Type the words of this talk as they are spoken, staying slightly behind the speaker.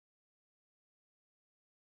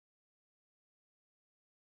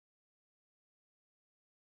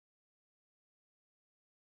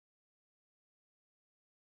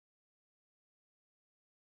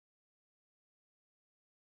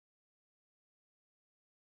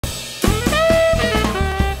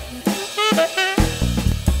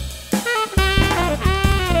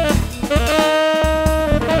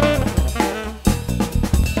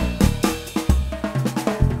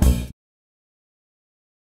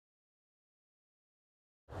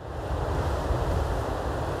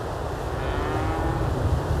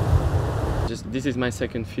this is my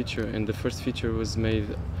second feature, and the first feature was made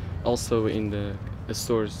also in the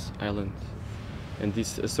Azores Island. And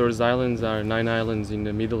these Azores Islands are 9 islands in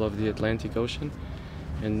the middle of the Atlantic Ocean.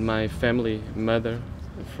 And my family,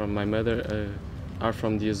 from my mother, are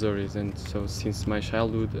from the Azores. And so since my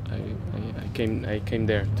childhood, I came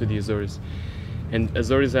there to the Azores. And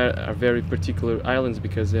Azores are very particular islands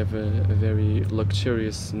because they have a very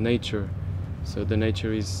luxurious nature. So the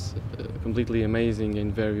nature is completely amazing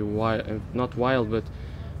and very wild, not wild, but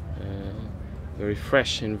very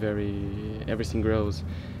fresh and everything grows.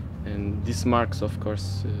 And this marks, of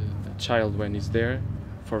course, a child when he's there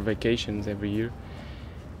for vacations every year.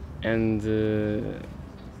 And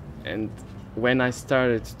when I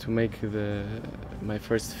started to make my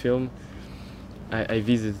first film, I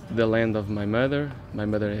visited the land of my mother. My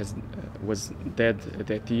mother was dead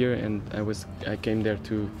that year, and I came there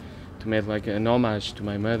to make like an homage to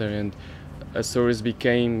my mother. And Azores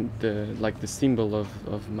became the symbol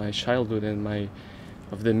of my childhood and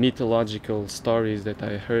of the mythological stories that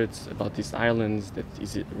I heard about these islands. That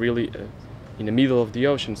is really in the middle of the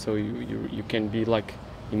ocean, so you can be like,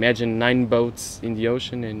 imagine 9 boats in the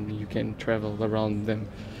ocean and you can travel around them.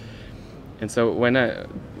 And so when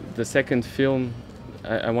the second film,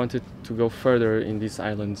 I wanted to go further in these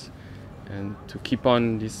islands and to keep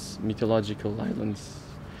on these mythological islands.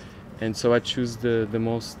 And so I choose the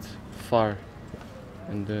most far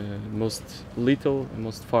and the most little and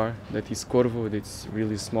most far, that is Corvo. It's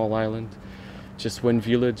really small island, just 1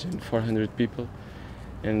 village and 400 people.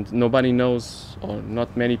 And nobody knows, or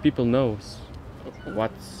not many people knows,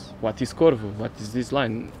 what is Corvo, what is this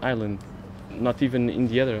island. Not even in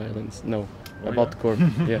the other islands know about Corvo.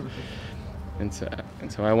 Yeah. And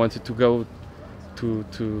so I wanted to go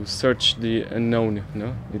to search the unknown,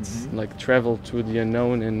 no? It's like travel to the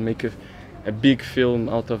unknown and make a big film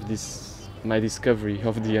out of this, my discovery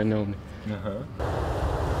of the unknown.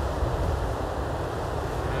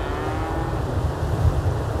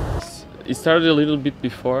 It started a little bit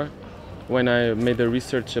before, when I made a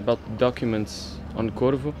research about documents on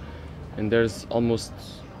Corvo, and there's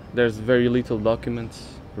very little documents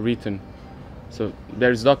written. So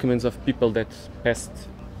there's documents of people that passed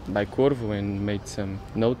by Corvo and made some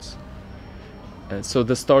notes. So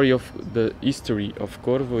the story of the history of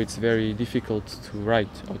Corvo, it's very difficult to write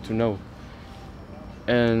or to know.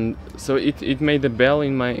 And so it made a bell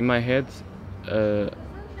in my head.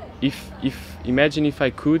 Imagine if I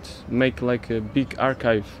could make like a big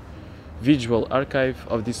visual archive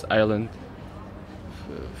of this island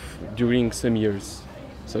during some years.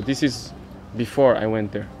 So this is before I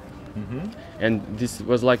went there. And this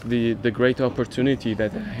was like the great opportunity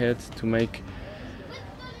that I had to make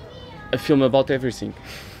a film about everything.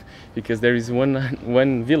 Because there is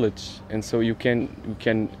one village, and so you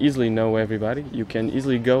can easily know everybody. You can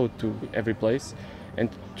easily go to every place and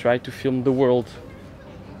try to film the world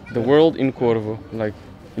in Corvo. Like,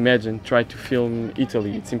 imagine try to film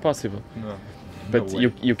Italy. It's impossible. No but way.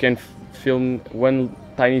 you can film one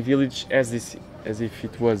tiny village as if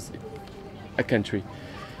it was a country.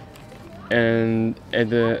 And at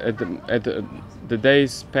the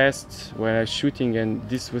days passed where I was shooting, and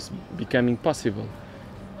this was becoming possible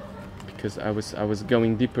because I was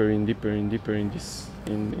going deeper and deeper and deeper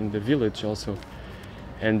in the village also,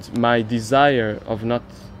 and my desire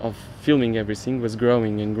of filming everything was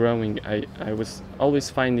growing and growing. I was always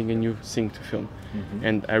finding a new thing to film,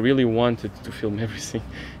 and I really wanted to film everything,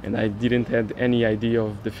 and I didn't have any idea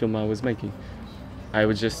of the film I was making. I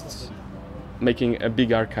was just making a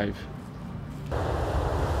big archive.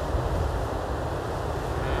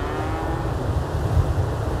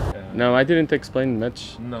 No, I didn't explain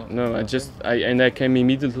much. No, I came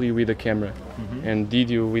immediately with a camera and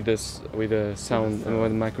Didio with a sound and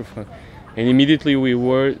with a microphone, and immediately we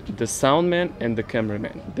were the sound man and the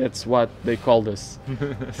cameraman. That's what they called us.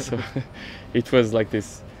 So it was like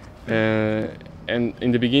this, and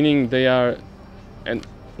in the beginning and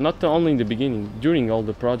not only in the beginning, during all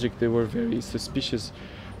the project they were very suspicious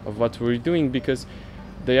of what we were doing, because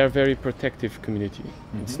they are very protective community.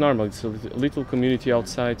 It's normal, it's a little community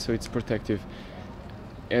outside, so it's protective.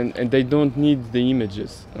 And they don't need the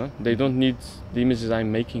images. They don't need the images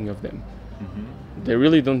I'm making of them. They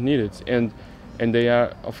really don't need it. And they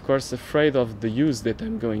are, of course, afraid of the use that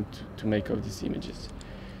I'm going to make of these images.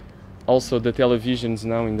 Also, the televisions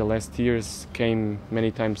now in the last years came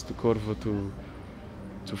many times to Corvo to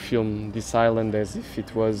film this island as if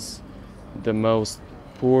it was the most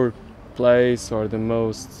poor place or the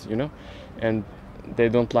most, and they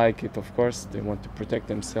don't like it, of course. They want to protect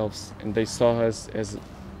themselves, and they saw us as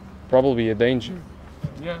probably a danger.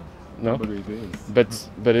 No, but it is.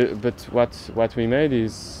 but what we made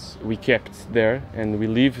is we kept there and we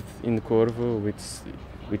lived in Corvo.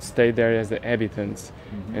 We'd stay there as the habitants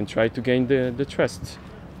and try to gain the trust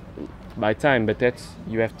by time. But that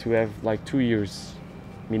you have to have like 2 years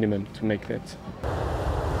minimum to make that.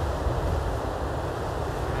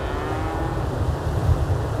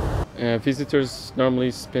 Visitors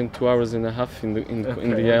normally spend 2 hours and a half in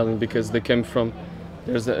the island because they came from.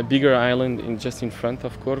 There's a bigger island just in front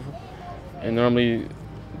of Corvo, and normally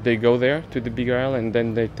they go there to the bigger island and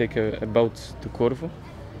then they take a boat to Corvo.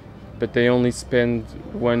 But they only spend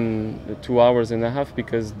 2 hours and a half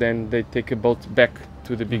because then they take a boat back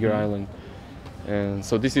to the bigger island. And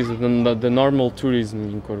so this is the normal tourism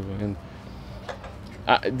in Corvo. And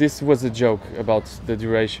this was a joke about the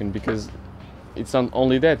duration because it's not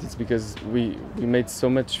only that, it's because we made so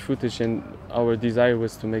much footage and our desire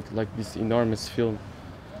was to make like this enormous film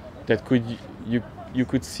that you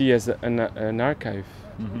could see as an archive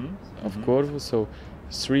of Corvo. So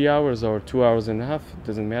 3 hours or 2 hours and a half,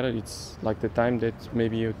 doesn't matter. It's like the time that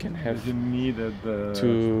maybe you can have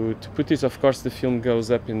to put this. Of course the film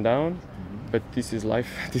goes up and down, but this is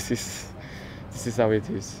life. This is how it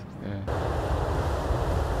is.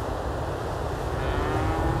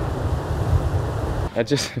 I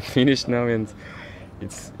just finished now and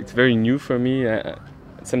it's very new for me.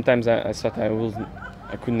 Sometimes I thought I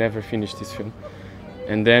could never finish this film,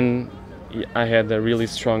 and then I had a really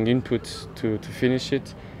strong input to finish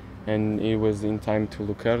it, and it was in time to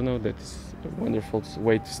Locarno. That's a wonderful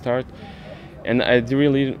way to start. And I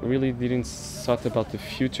really didn't thought about the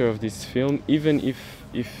future of this film, even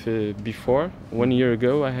if before 1 year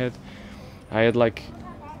ago I had like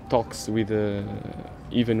talks with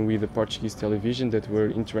even with the Portuguese television that were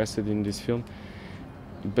interested in this film.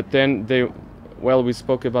 But then we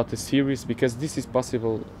spoke about the series because this is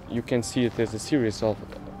possible. You can see it as a series of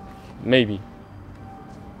maybe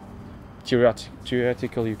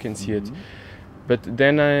theoretically you can see it. But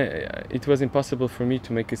then it was impossible for me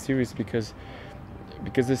to make a series because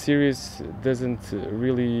the series doesn't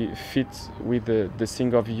really fit with the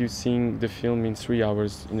thing of you seeing the film in 3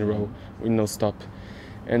 hours in a row with no stop.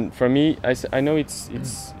 And for me, I know it's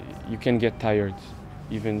you can get tired.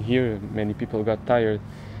 Even here, many people got tired.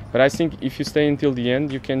 But I think if you stay until the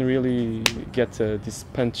end, you can really get this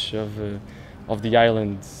punch of the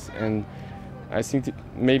islands. And I think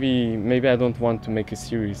maybe I don't want to make a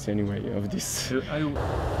series anyway of this.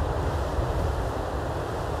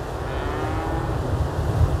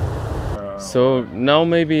 So now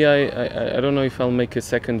maybe I don't know if I'll make a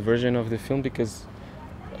second version of the film because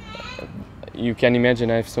you can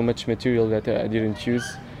imagine I have so much material that I didn't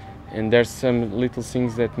use, and there's some little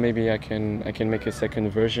things that maybe I can make a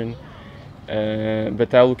second version.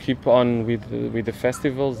 But I will keep on with the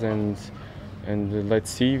festivals and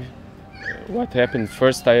let's see what happens.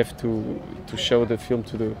 First, I have to show the film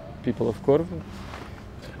to the people of Corvo.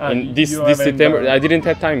 And this September, I didn't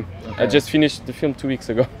have time. Okay. I just finished the film 2 weeks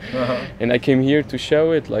ago, and I came here to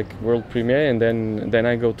show it, like world premiere, and then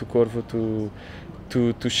I go to Corvo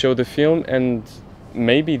to show the film, and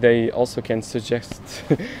maybe they also can suggest,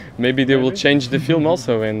 maybe they will change the film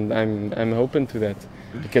also, and I'm open to that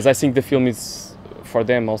because I think the film is for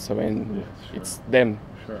them also, and it's them.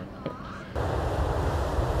 Sure.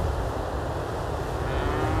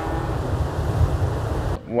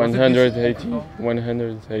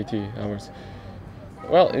 180 hours.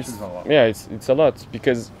 Well, it's a lot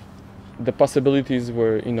because the possibilities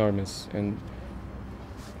were enormous, and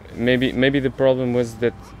maybe the problem was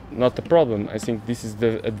that not the problem. I think this is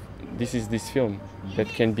this film that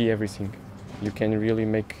can be everything. You can really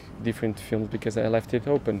make different films because I left it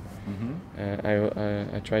open.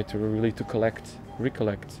 I tried to really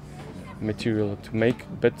recollect material to make,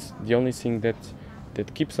 but the only thing that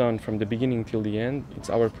keeps on from the beginning till the end, it's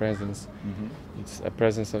our presence. It's a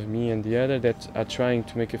presence of me and the other that are trying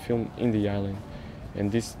to make a film in the island,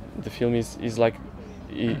 and the film is like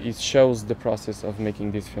it shows the process of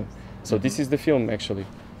making this film. So this is the film actually.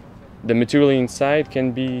 The material inside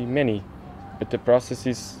can be many, but the process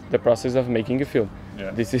is the process of making a film.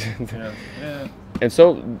 This is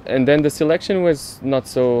and then the selection was not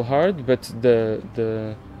so hard, but the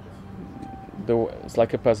it's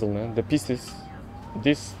like a puzzle, no? The pieces,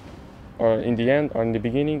 this or in the end or in the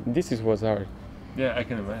beginning, was hard. Yeah, I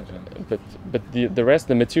can imagine. But the rest,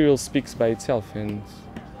 the material speaks by itself and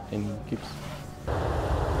keeps.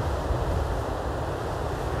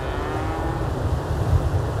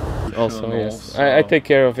 Also, yes, I take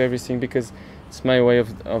care of everything because it's my way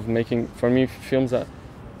of making. For me, films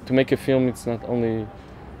to make a film, it's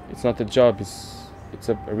not a job. It's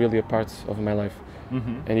really a part of my life,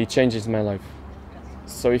 and it changes my life.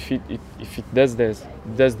 So if it does this,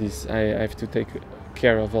 I have to take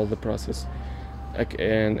care of all the process,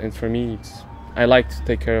 and for me, I like to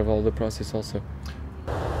take care of all the process also.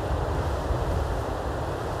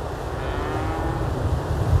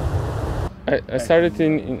 I started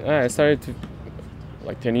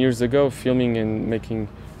like 10 years ago, filming and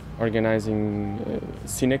organizing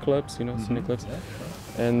cine clubs, cine clubs,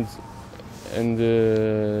 and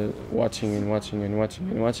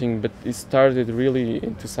watching. But it started really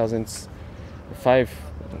in 2005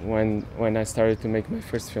 when I started to make my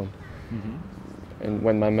first film. And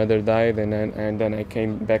when my mother died, and then I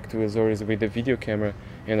came back to Azores with a video camera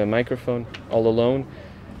and a microphone, all alone.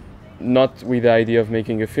 Not with the idea of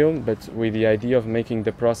making a film, but with the idea of making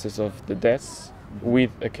the process of the deaths with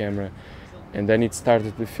a camera. And then it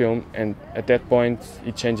started the film, and at that point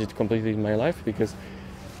it changed completely my life, because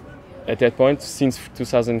at that point, since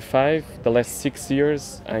 2005, the last 6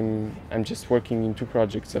 years, I'm just working in 2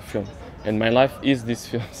 projects of film, and my life is these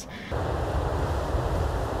films.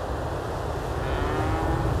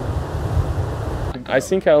 I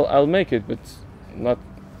think I'll make it, but not.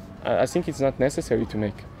 I think it's not necessary to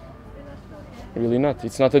make. Really not.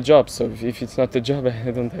 It's not a job. So if it's not a job,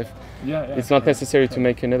 I don't have. It's not necessary to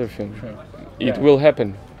make another film. It will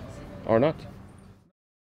happen, or not.